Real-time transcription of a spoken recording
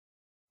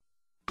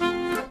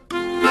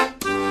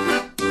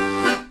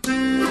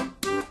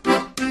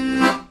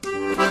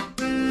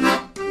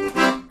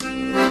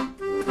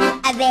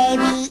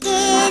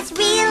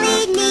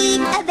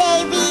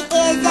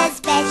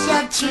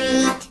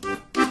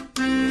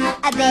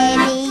A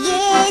baby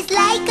is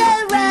like a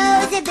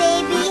rose. A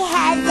baby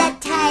has a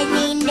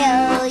tiny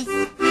nose.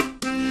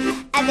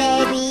 A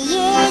baby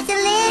is a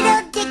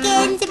little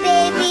chicken. A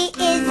baby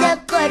is a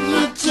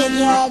cuddly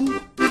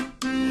chicken.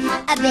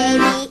 A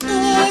baby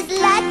is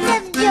lots